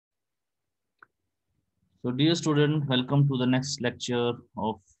So dear student, welcome to the next lecture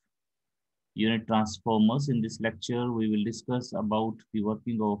of unit transformers. In this lecture, we will discuss about the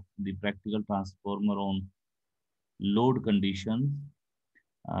working of the practical transformer on load conditions.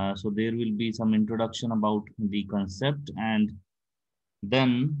 So there will be some introduction about the concept, and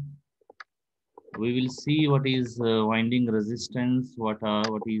then we will see what is winding resistance, what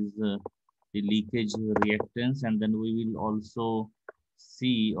is the leakage reactance, and then we will also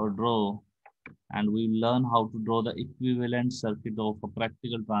see or draw and we learn how to draw the equivalent circuit of a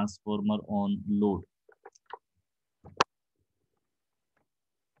practical transformer on load.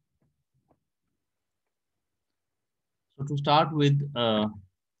 So to start with,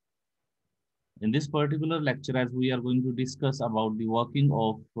 in this particular lecture, as we are going to discuss about the working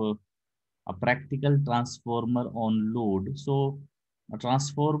of a practical transformer on load. So a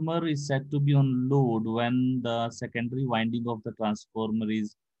transformer is said to be on load when the secondary winding of the transformer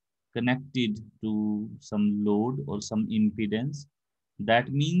is connected to some load or some impedance.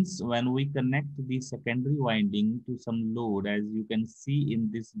 That means when we connect the secondary winding to some load, as you can see in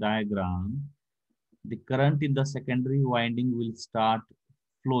this diagram, the current in the secondary winding will start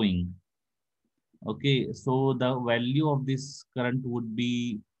flowing. Okay, so the value of this current would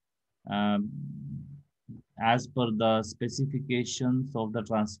be um, as per the specifications of the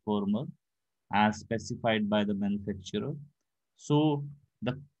transformer as specified by the manufacturer. So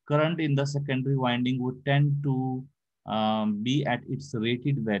the current in the secondary winding would tend to be at its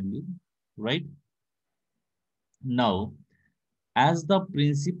rated value, right? Now, as the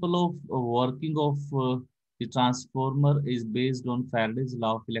principle of working of the transformer is based on Faraday's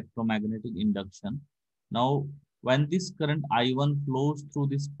law of electromagnetic induction. Now, when this current I1 flows through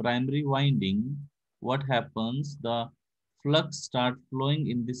this primary winding, what happens? The flux start flowing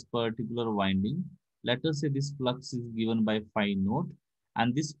in this particular winding. Let us say this flux is given by phi naught,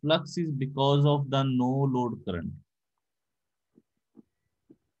 and this flux is because of the no load current.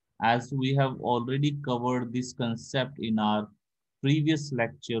 As we have already covered this concept in our previous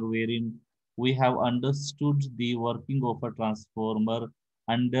lecture, wherein we have understood the working of a transformer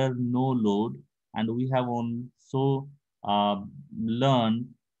under no load, and we have also learned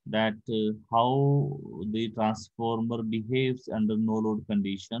that how the transformer behaves under no load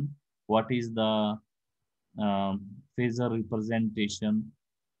condition, what is the phasor representation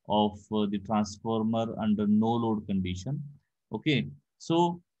of the transformer under no load condition. Okay,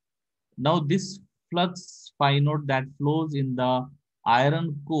 so now this flux phi naught that flows in the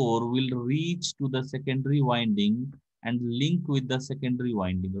iron core will reach to the secondary winding and link with the secondary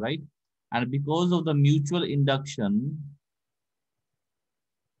winding, right? And because of the mutual induction,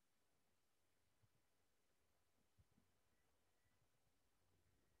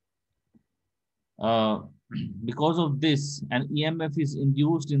 uh, because of this, an EMF is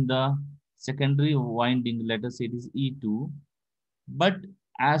induced in the secondary winding, let us say it is E2. But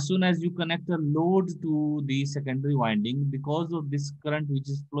as soon as you connect a load to the secondary winding, because of this current which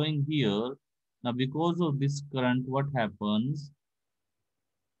is flowing here, now because of this current, what happens?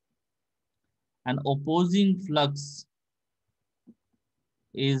 An opposing flux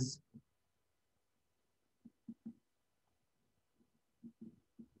is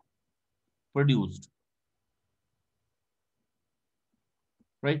produced,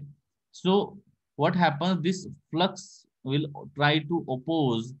 right? So what happens? This flux will try to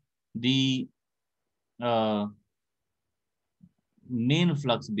oppose the uh, main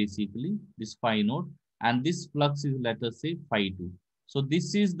flux, basically this phi naught, and this flux is, let us say, phi 2. So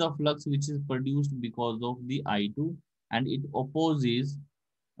this is the flux which is produced because of the I2, and it opposes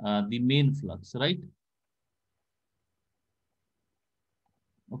the main flux, right?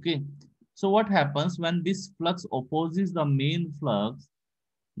 Okay, so what happens when this flux opposes the main flux?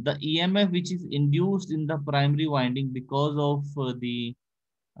 The EMF which is induced in the primary winding because of the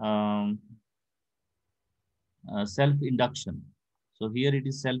um, self-induction. So here it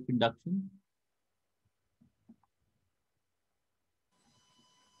is self-induction.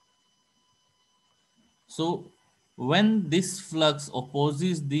 So when this flux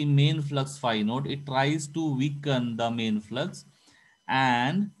opposes the main flux phi naught, it tries to weaken the main flux,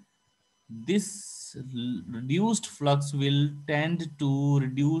 and this reduced flux will tend to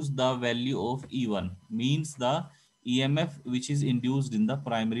reduce the value of E1, means the EMF which is induced in the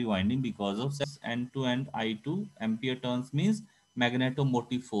primary winding because of N2 and I2 ampere turns means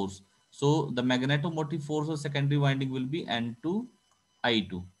magnetomotive force. So the magnetomotive force of secondary winding will be N2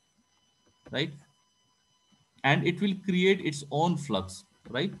 I2, right? And it will create its own flux,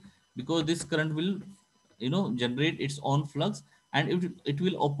 right? Because this current will generate its own flux, and it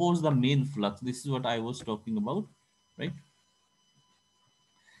will oppose the main flux. This is what I was talking about, right?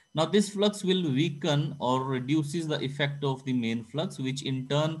 Now this flux will weaken or reduces the effect of the main flux, which in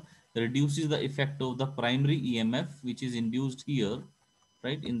turn reduces the effect of the primary EMF, which is induced here,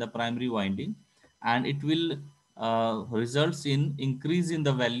 right, in the primary winding, and it will results in increase in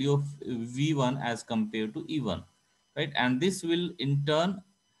the value of V1 as compared to E1, right, and this will in turn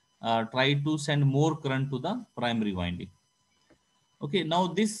try to send more current to the primary winding. Okay, now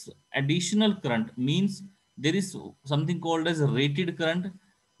this additional current means there is something called as rated current,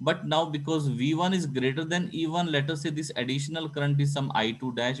 but now because V1 is greater than E1, let us say this additional current is some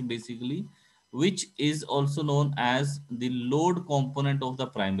I2 dash basically, which is also known as the load component of the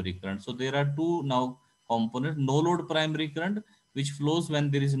primary current. So there are two now components: no load primary current, which flows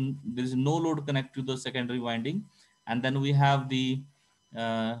when there is no load connected to the secondary winding, and then we have the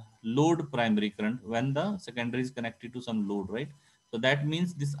load primary current when the secondary is connected to some load, right? So that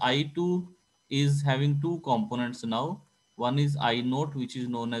means this I2 is having two components now. One is I naught, which is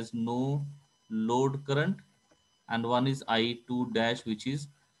known as no load current, and one is I2 dash, which is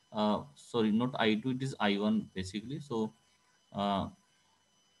sorry, not I2, it is I1 basically. So uh,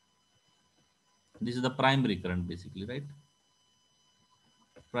 this is the primary current basically, right?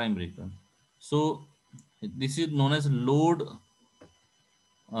 Primary current. So this is known as load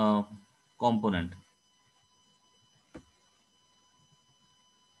uh, component.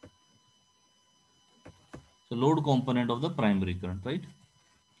 So load component of the primary current, right?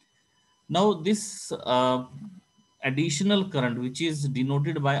 Now this additional current, which is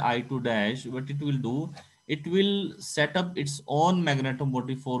denoted by I2 dash, what it will do, it will set up its own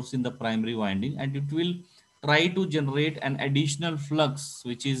magnetomotive force in the primary winding, and it will try to generate an additional flux,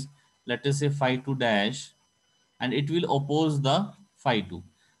 which is, let us say, phi 2 dash, and it will oppose the phi 2.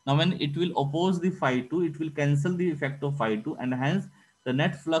 Now when it will oppose the phi 2, it will cancel the effect of phi 2, and hence the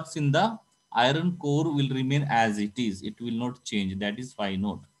net flux in the iron core will remain as it is. It will not change. That is phi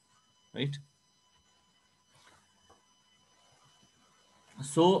naught, right?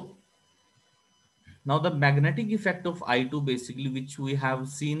 So now the magnetic effect of I2 basically, which we have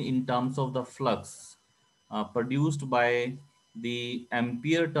seen in terms of the flux produced by the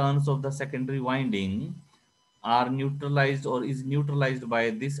ampere turns of the secondary winding, are neutralized or is neutralized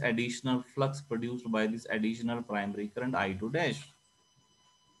by this additional flux produced by this additional primary current I2 dash.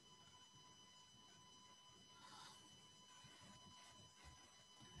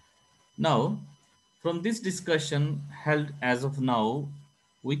 Now, from this discussion held as of now,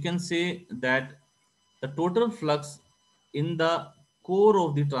 we can say that the total flux in the core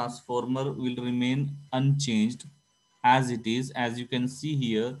of the transformer will remain unchanged as it is. As you can see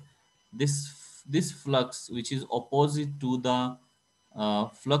here, this flux, which is opposite to the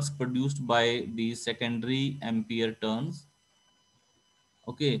flux produced by the secondary ampere turns,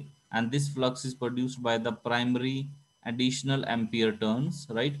 okay, and this flux is produced by the primary additional ampere turns,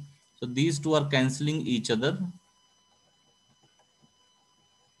 right? So these two are cancelling each other.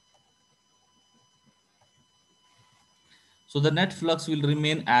 So the net flux will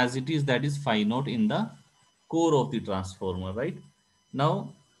remain as it is, that is phi naught in the core of the transformer, right?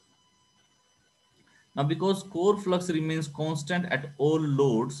 Now, now because core flux remains constant at all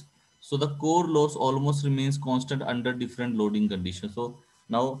loads, so the core loss almost remains constant under different loading conditions. So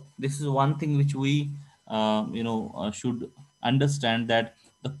now this is one thing which we should understand, that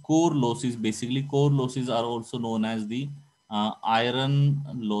the core losses, basically core losses are also known as the iron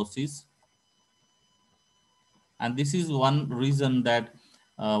losses, and this is one of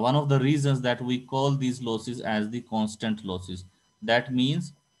the reasons that we call these losses as the constant losses. That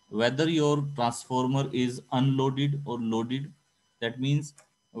means whether your transformer is unloaded or loaded, that means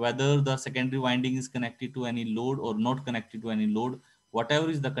whether the secondary winding is connected to any load or not connected to any load, whatever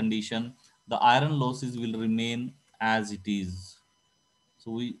is the condition, the iron losses will remain as it is. So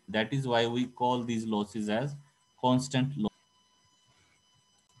we, that is why we call these losses as constant loss.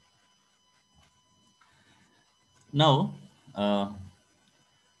 Now,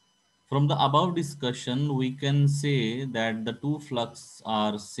 from the above discussion, we can say that the two flux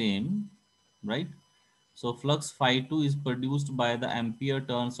are same, right? So flux phi 2 is produced by the ampere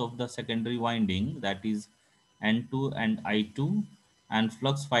turns of the secondary winding, that is N2 and I2, and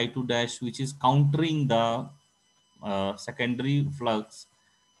flux phi 2 dash, which is countering the secondary flux,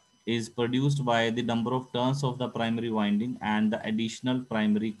 is produced by the number of turns of the primary winding and the additional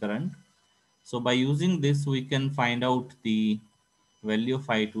primary current. So by using this, we can find out the value of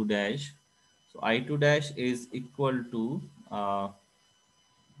I2 dash. So I2 dash is equal to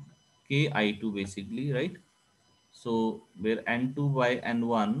KI2 basically, right? So where N2 by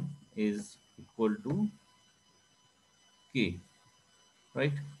N1 is equal to K,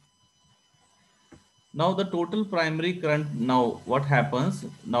 right? Now the total primary current, now what happens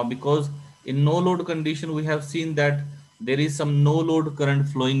now, because in no load condition we have seen that there is some no load current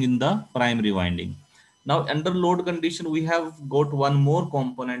flowing in the primary winding. Now under load condition we have got one more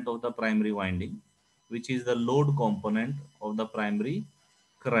component of the primary winding, which is the load component of the primary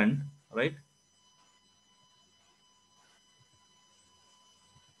current, right?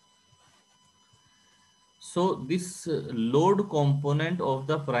 So this load component of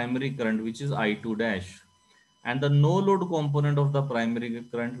the primary current, which is I2 dash, and the no load component of the primary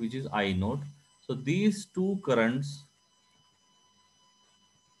current, which is I naught. So these two currents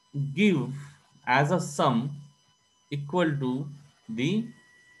give as a sum equal to the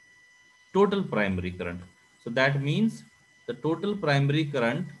total primary current. So that means the total primary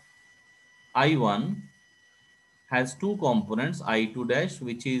current I1 has two components, I2 dash,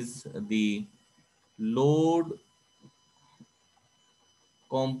 which is the load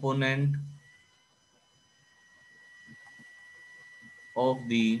component of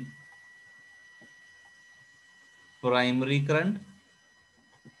the primary current,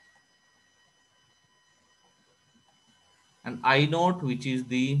 and I naught, which is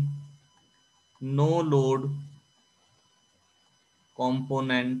the no load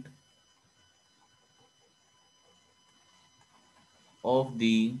component of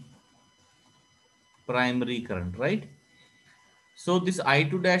the primary current, right? So this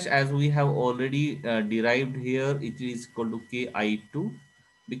I2 dash, as we have already derived here, it is equal to KI2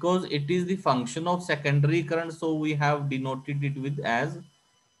 because it is the function of secondary current. So we have denoted it with as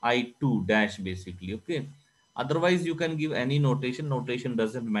I2 dash basically. Okay. Otherwise you can give any notation. Notation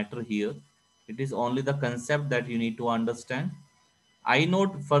doesn't matter here. It is only the concept that you need to understand. I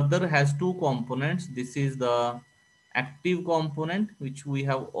note further has two components. This is the active component, which we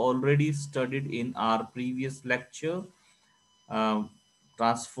have already studied in our previous lecture, uh,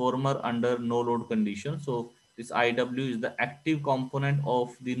 transformer under no load condition. So this IW is the active component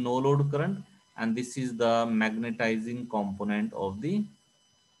of the no load current, and this is the magnetizing component of the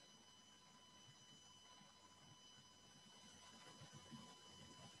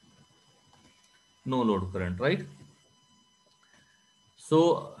no load current, right?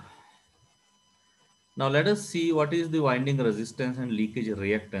 So now let us see what is the winding resistance and leakage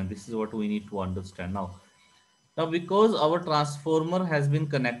reactance. This is what we need to understand now. Now, because our transformer has been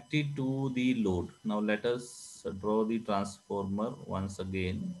connected to the load, now let us draw the transformer once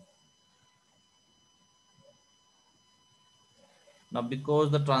again. Now,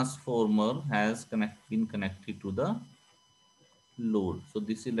 because the transformer has been connected to the load, so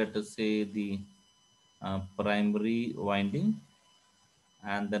this is, let us say, the primary winding,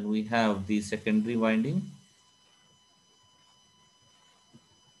 and then we have the secondary winding.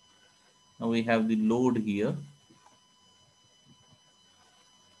 Now we have the load here,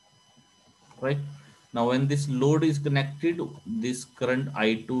 right? Now when this load is connected, this current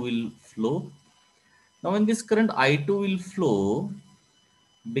I2 will flow. Now when this current I2 will flow,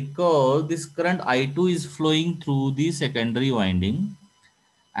 because this current I2 is flowing through the secondary winding,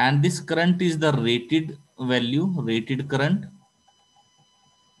 and this current is the rated value, rated current.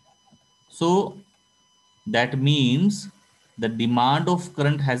 So that means the demand of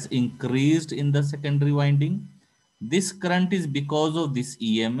current has increased in the secondary winding. This current is because of this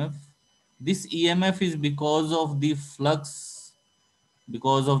EMF. This EMF is because of the flux,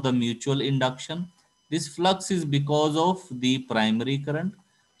 because of the mutual induction. This flux is because of the primary current.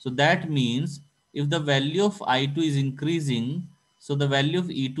 So that means if the value of I2 is increasing, so the value of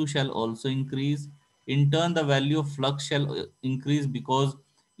E2 shall also increase. In turn, the value of flux shall increase because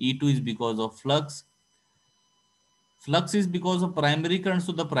E2 is because of flux. Flux is because of primary current,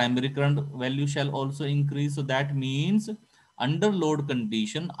 so the primary current value shall also increase. So that means under load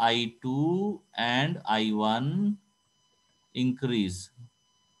condition, I2 and I1 increase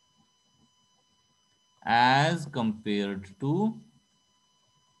as compared to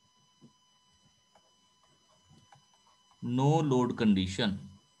no load condition.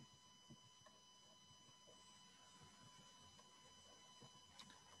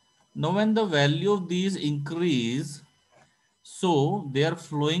 Now when the value of these increase, so they are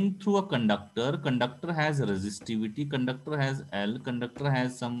flowing through a conductor. Conductor has resistivity, conductor has L, conductor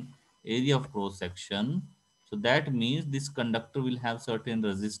has some area of cross section. So that means this conductor will have certain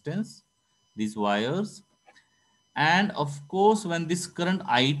resistance, these wires. And of course, when this current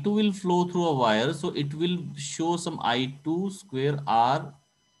I2 will flow through a wire, so it will show some I2 square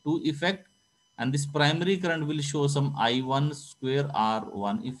R2 effect, and this primary current will show some I1 square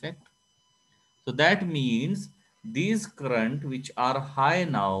R1 effect. So that means these current which are high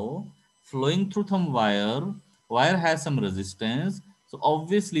now flowing through some wire, wire has some resistance. So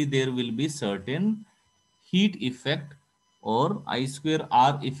obviously there will be certain heat effect or I square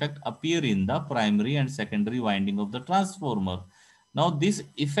R effect appear in the primary and secondary winding of the transformer. Now this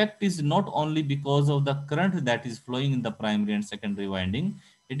effect is not only because of the current that is flowing in the primary and secondary winding,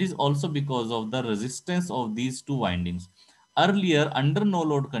 it is also because of the resistance of these two windings. Earlier, under no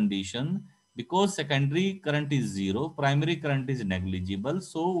load condition, because secondary current is zero, primary current is negligible,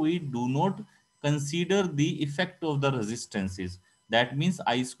 so we do not consider the effect of the resistances. That means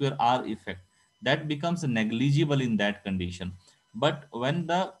I square R effect. That becomes negligible in that condition. But when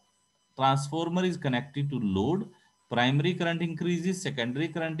the transformer is connected to load, primary current increases, secondary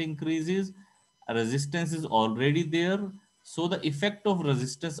current increases, resistance is already there, so the effect of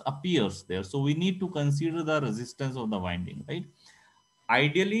resistance appears there. So we need to consider the resistance of the winding, right?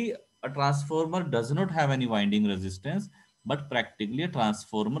 Ideally, a transformer does not have any winding resistance, but practically a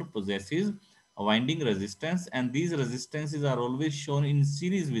transformer possesses a winding resistance, and these resistances are always shown in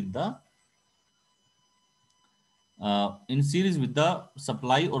series with the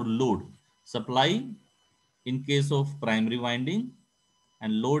supply or load. Supply in case of primary winding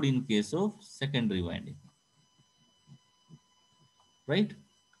and load in case of secondary winding, right?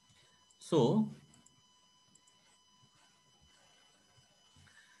 So,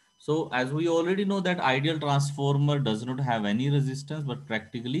 so as we already know that ideal transformer does not have any resistance, but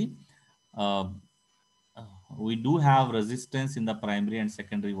practically uh, uh, we do have resistance in the primary and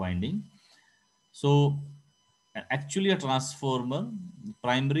secondary winding. So actually a transformer,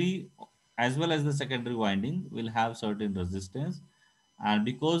 primary as well as the secondary winding will have certain resistance, and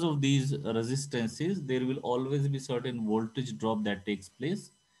because of these resistances there will always be certain voltage drop that takes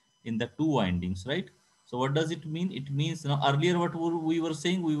place in the two windings, right? So what does it mean? It means, now earlier what we were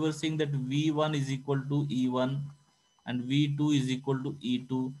saying that V1 is equal to E1 and V2 is equal to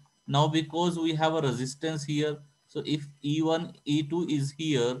E2. Now because we have a resistance here, so if E1 E2 is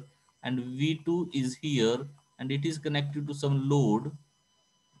here and V2 is here and it is connected to some load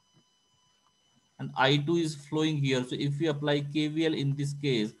and I2 is flowing here, so if we apply KVL in this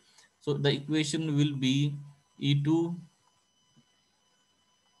case, so the equation will be E2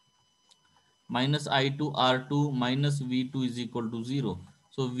 minus I2 R2 minus V2 is equal to 0.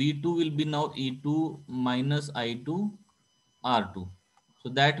 So V2 will be now E2 minus I2 R2. So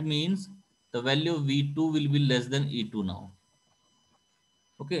that means the value of V2 will be less than E2 now.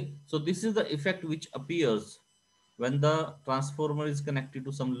 Okay, so this is the effect which appears when the transformer is connected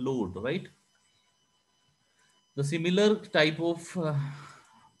to some load, right? The similar type of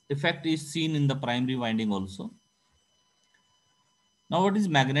effect is seen in the primary winding also. Now, what is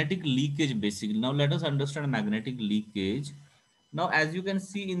magnetic leakage basically? Now, let us understand magnetic leakage. Now, as you can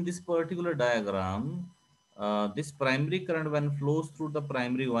see in this particular diagram, this primary current when flows through the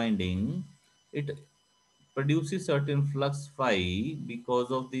primary winding, it produces certain flux phi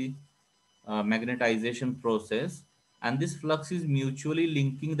because of the magnetization process, and this flux is mutually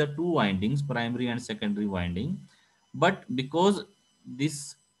linking the two windings, primary and secondary winding. But because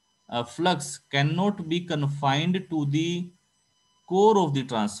this flux cannot be confined to the core of the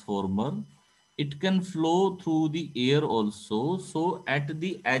transformer, it can flow through the air also. So at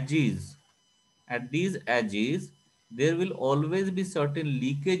these edges there will always be certain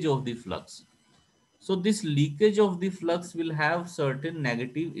leakage of the flux. So this leakage of the flux will have certain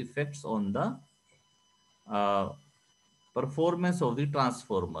negative effects on the uh, performance of the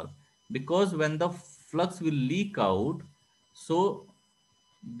transformer, because when the flux will leak out, so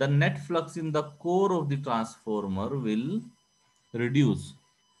the net flux in the core of the transformer will reduce,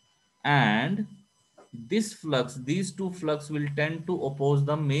 and these two flux will tend to oppose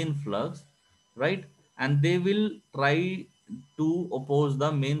the main flux, right? And they will try to oppose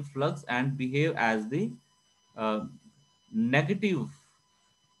the main flux and behave as the uh, negative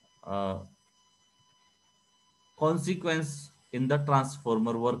uh, consequence in the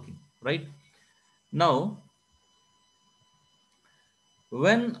transformer working, right? Now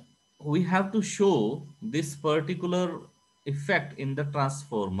when we have to show this particular effect in the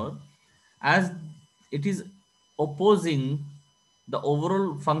transformer, as it is opposing the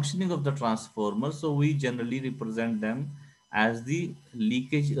overall functioning of the transformer, so we generally represent them as the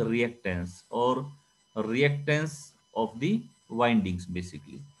leakage reactance or reactance of the windings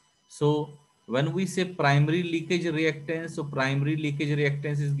basically. So when we say primary leakage reactance, so primary leakage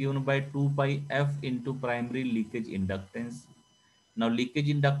reactance is given by 2 pi f into primary leakage inductance. Now leakage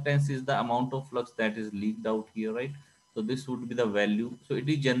inductance is the amount of flux that is leaked out here, right? So this would be the value. So it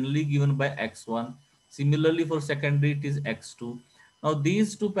is generally given by x1. Similarly for secondary it is x2. Now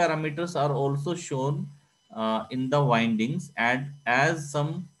these two parameters are also shown in the windings and as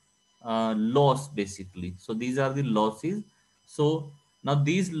some loss basically. So these are the losses. So now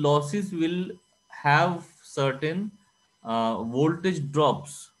these losses will have certain voltage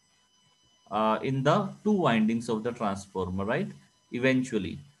drops in the two windings of the transformer, right?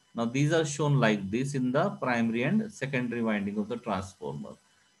 Eventually. Now these are shown like this in the primary and secondary winding of the transformer,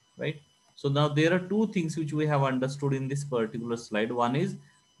 right? So now there are two things which we have understood in this particular slide. One is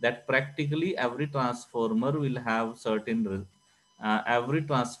that practically every transformer will have certain, every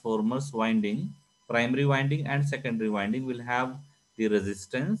transformer's winding, primary winding and secondary winding will have the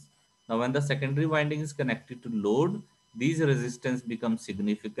resistance. Now when the secondary winding is connected to load, these resistance become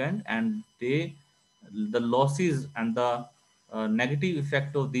significant, and the losses and the negative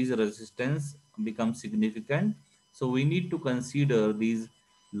effect of these resistance become significant. So we need to consider these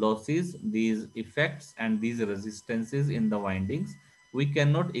losses, these effects, and these resistances in the windings. We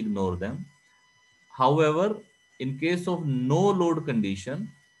cannot ignore them. However, in case of no load condition,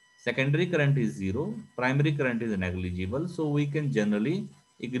 secondary current is zero, primary current is negligible. So we can generally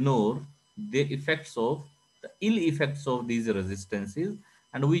ignore the effects of the ill effects of these resistances,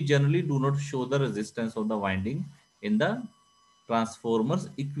 and we generally do not show the resistance of the winding in the transformer's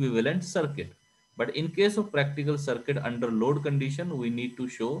equivalent circuit. But in case of practical circuit under load condition, we need to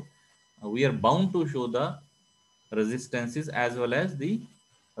show, we are bound to show the resistances as well as the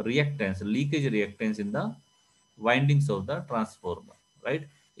reactance, leakage reactance in the windings of the transformer, right?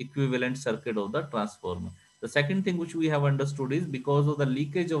 Equivalent circuit of the transformer. The second thing which we have understood is because of the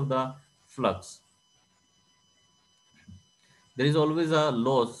leakage of the flux, there is always a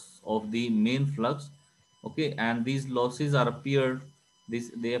loss of the main flux. Okay, and these losses are appeared,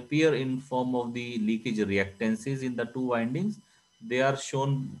 this they appear in form of the leakage reactances in the two windings. They are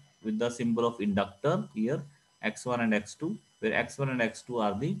shown with the symbol of inductor here, x1 and x2, where x1 and x2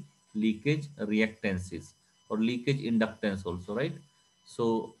 are the leakage reactances or leakage inductance also, right?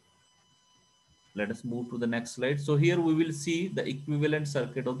 So let us move to the next slide. So here we will see the equivalent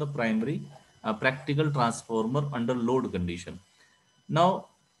circuit of the primary practical transformer under load condition. Now,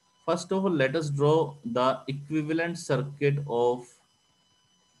 first of all, let us draw the equivalent circuit of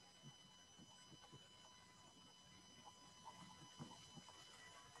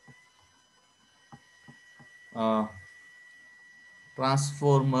uh,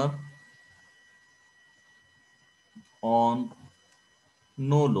 transformer on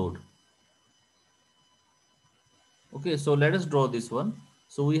no load. Okay, so let us draw this one.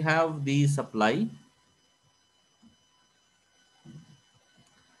 So we have the supply,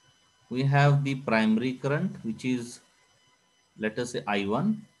 we have the primary current, which is, let us say,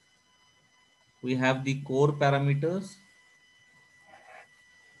 I1. We have the core parameters.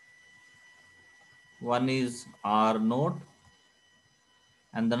 One is R naught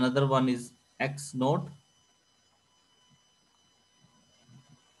and another one is X naught.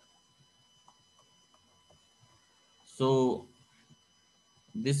 So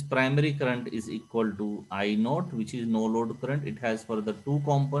this primary current is equal to I naught, which is no load current. It has further two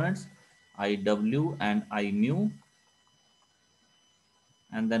components, IW and I mu.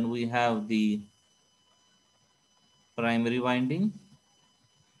 And then we have the primary winding.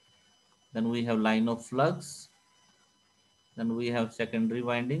 Then we have line of flux. Then we have secondary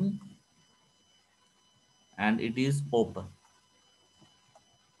winding, and it is open,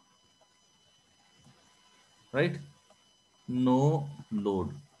 right? No load.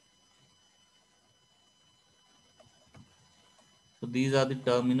 So these are the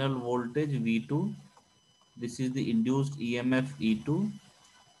terminal voltage V2. This is the induced EMF E2.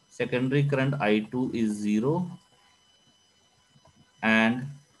 Secondary current I2 is 0. And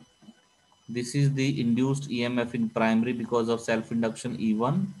this is the induced EMF in primary because of self-induction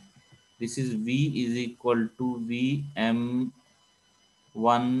E1. This is V is equal to Vm1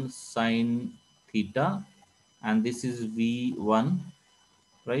 sine theta. And this is V1,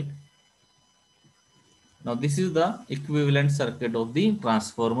 right? Now this is the equivalent circuit of the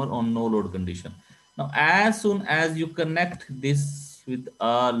transformer on no load condition. Now as soon as you connect this with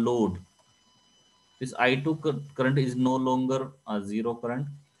a load, this I2 current is no longer a zero current.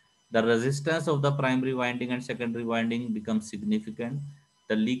 The resistance of the primary winding and secondary winding becomes significant.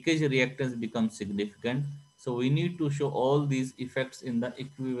 The leakage reactance becomes significant. So we need to show all these effects in the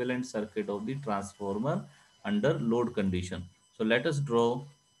equivalent circuit of the transformer under load condition. So let us draw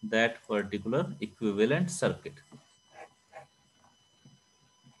that particular equivalent circuit.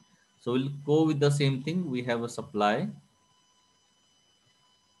 So we'll go with the same thing. We have a supply.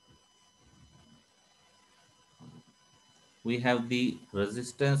 We have the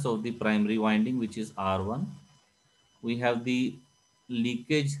resistance of the primary winding, which is R1. We have the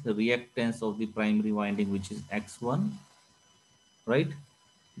leakage reactance of the primary winding, which is X1, right?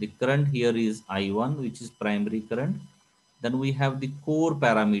 The current here is I1, which is primary current. Then we have the core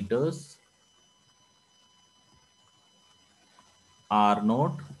parameters. R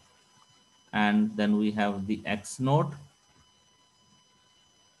naught, and then we have the X naught,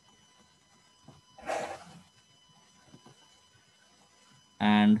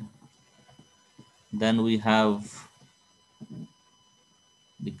 and then we have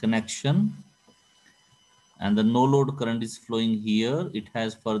the connection, and the no load current is flowing here. It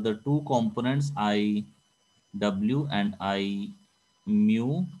has further two components, I W and I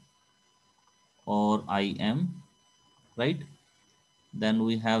mu or I M, right? Then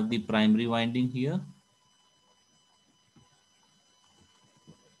we have the primary winding here.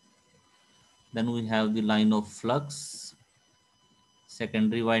 Then we have the line of flux,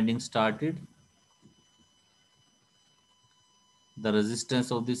 secondary winding started, the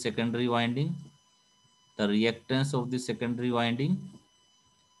resistance of the secondary winding, the reactance of the secondary winding,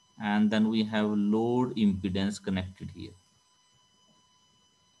 and then we have load impedance connected here.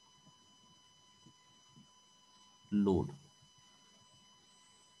 Load,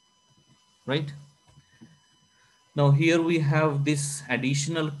 right? Now here we have this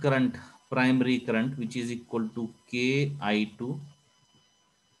additional current, primary current, which is equal to Ki2,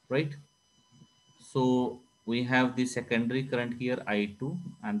 right? So we have the secondary current here I2,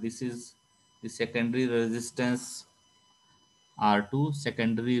 and this is the secondary resistance R2,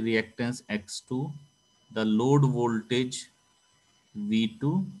 secondary reactance X2, the load voltage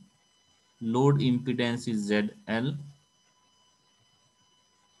V2, load impedance is ZL,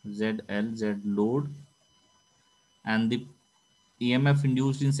 Z load, and the EMF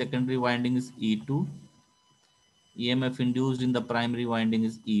induced in secondary winding is E2, EMF induced in the primary winding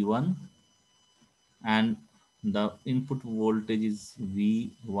is E1, and the input voltage is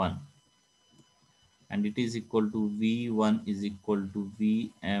V1, and it is equal to V1 is equal to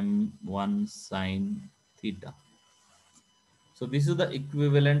Vm1 sine theta. So this is the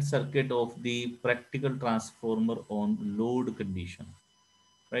equivalent circuit of the practical transformer on load condition,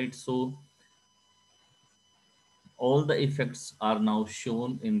 right? So all the effects are now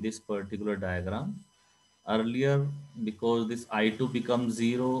shown in this particular diagram. Earlier, because this I2 becomes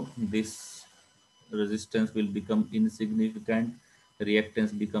 0, this resistance will become insignificant,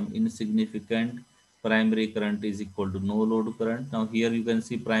 reactance become insignificant, primary current is equal to no load current. Now here you can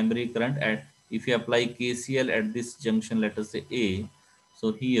see primary current at, if you apply KCL at this junction, let us say A,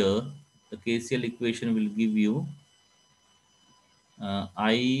 so here the KCL equation will give you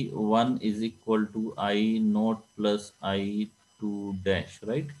I1 is equal to I naught plus I2 dash,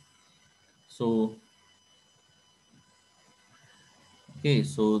 right? So okay,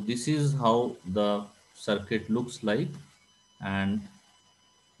 so this is how the circuit looks like, and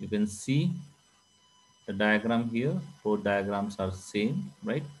you can see the diagram here. Both diagrams are same,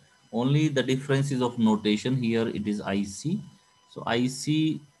 right? Only the difference is of notation. Here it is IC. So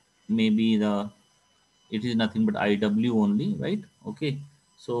IC may be the, it is nothing but IW only, right? Okay.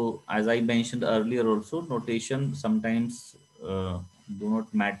 So as I mentioned earlier also, notation sometimes do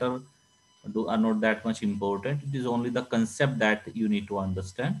not matter, are not that much important. It is only the concept that you need to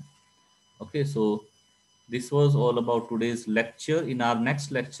understand. Okay, so this was all about today's lecture. In our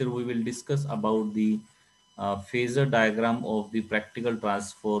next lecture, we will discuss about the phasor diagram of the practical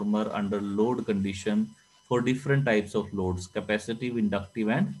transformer under load condition for different types of loads, capacitive, inductive,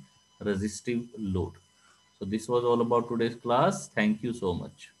 and resistive load. So this was all about today's class. Thank you so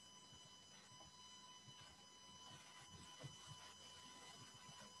much.